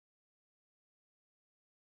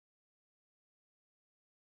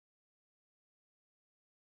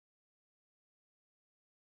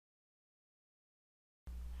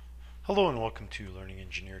Hello and welcome to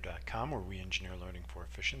LearningEngineer.com, where we engineer learning for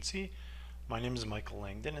efficiency. My name is Michael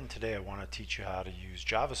Langdon, and today I want to teach you how to use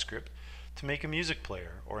JavaScript to make a music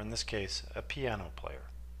player, or in this case, a piano player.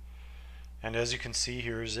 And as you can see,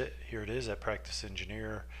 here it is at Practice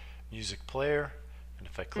Engineer Music Player. And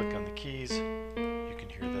if I click on the keys, you can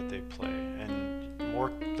hear that they play. And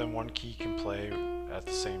more than one key can play at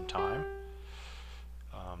the same time.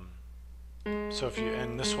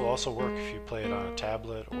 And this will also work if you play it on a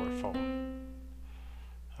tablet or a phone.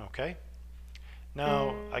 Okay.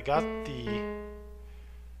 Now I got the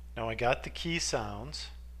key sounds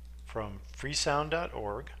from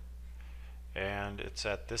freesound.org, and it's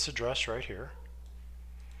at this address right here.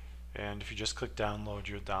 And if you just click download,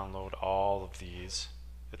 you'll download all of these.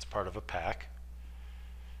 It's part of a pack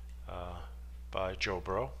by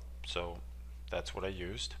JoBro, so that's what I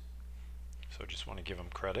used. So I just want to give them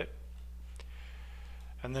credit.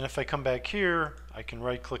 And then if I come back here, I can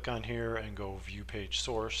right click on here and go view page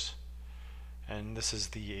source. And this is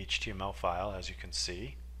the HTML file, as you can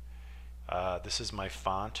see. This is my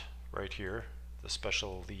font right here, the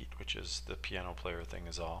Special Elite, which is the piano player thing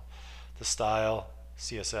is all. The style,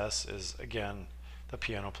 CSS, is again the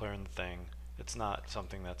piano player and the thing. It's not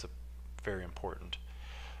something that's very important.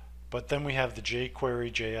 But then we have the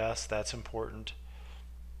jQuery JS, that's important.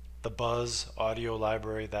 The Buzz audio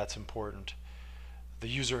library, that's important. The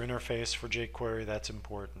user interface for jQuery, that's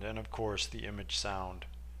important. And of course the image sound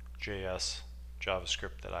JS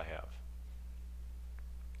JavaScript that I have.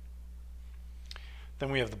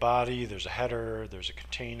 Then we have the body, there's a header, there's a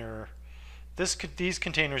container. These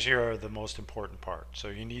containers here are the most important part, so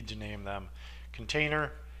you need to name them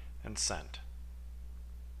container and sent.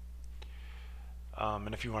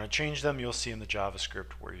 And if you want to change them, you'll see in the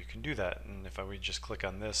JavaScript where you can do that. And if we just click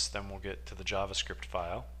on this, then we'll get to the JavaScript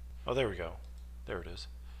file. Oh, there we go. There it is.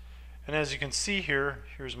 And as you can see here,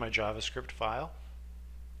 here's my JavaScript file.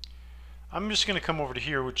 I'm just going to come over to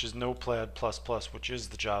here, which is Notepad++, which is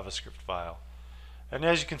the JavaScript file. And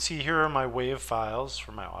as you can see, here are my WAV files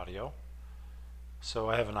for my audio. So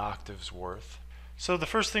I have an octave's worth. So the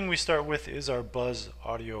first thing we start with is our Buzz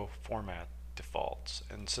audio format defaults.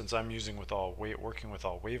 And since I'm working with all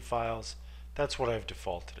WAV files, that's what I've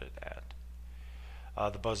defaulted it at.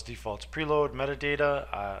 The Buzz defaults preload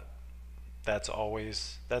metadata.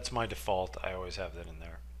 That's my default. I always have that in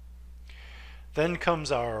there. Then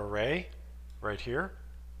comes our array right here.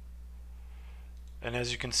 And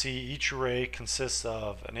as you can see, each array consists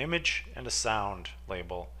of an image and a sound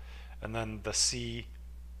label, and then the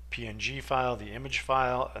PNG file, the image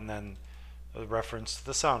file, and then a reference to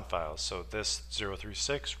the sound files. So this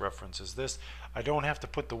 036 references this. I don't have to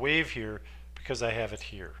put the wave here because I have it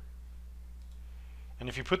here. And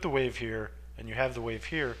if you put the wave here and you have the wave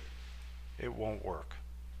here, it won't work.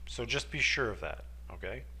 So just be sure of that,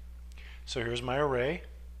 okay? So here's my array.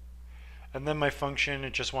 And then my function,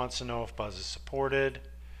 it just wants to know if Buzz is supported.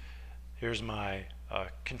 Here's my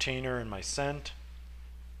container and my sent.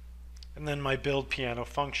 And then my build piano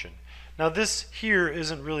function. Now this here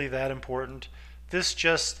isn't really that important. This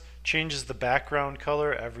just changes the background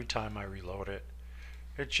color every time I reload it.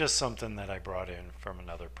 It's just something that I brought in from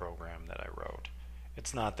another program that I wrote.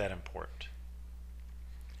 It's not that important.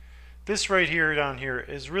 This right here down here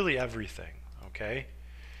is really everything, okay?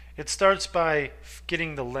 It starts by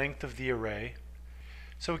getting the length of the array.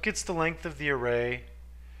 So it gets the length of the array,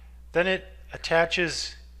 then it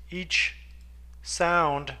attaches each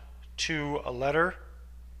sound to a letter,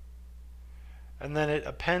 and then it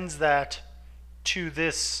appends that to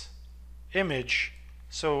this image.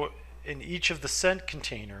 So in each of the sent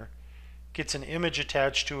container gets an image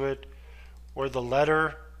attached to it, or the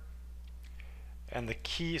letter and the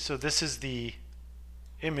key. So this is the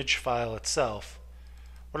image file itself.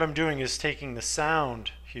 What I'm doing is taking the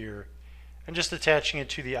sound here and just attaching it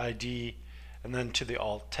to the ID and then to the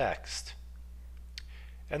alt text.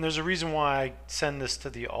 And there's a reason why I send this to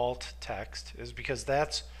the alt text, is because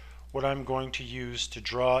that's what I'm going to use to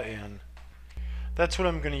draw in. That's what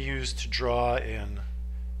I'm going to use to draw in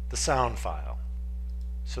the sound file.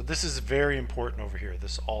 So this is very important over here,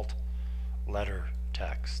 this alt letter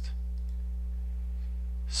text.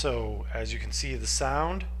 So as you can see, the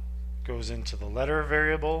sound goes into the letter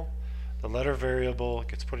variable. The letter variable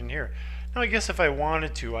gets put in here. Now I guess if I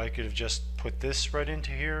wanted to, I could have just put this right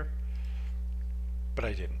into here, but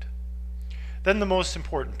I didn't. Then the most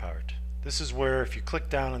important part. This is where if you click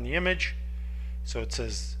down on the image, so it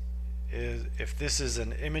says if this is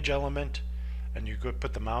an image element and you go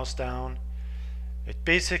put the mouse down, it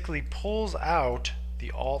basically pulls out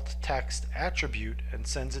the alt text attribute and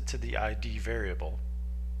sends it to the ID variable.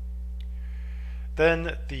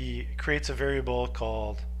 Then creates a variable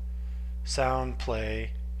called sound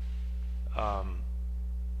play.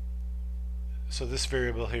 So this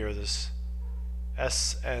variable here, this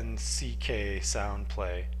SNCK sound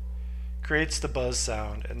play, creates the buzz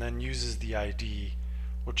sound and then uses the ID,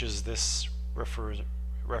 which is this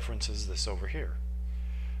references this over here,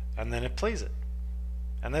 and then it plays it,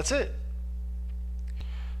 and that's it.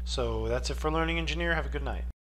 So that's it for Learning Engineer. Have a good night.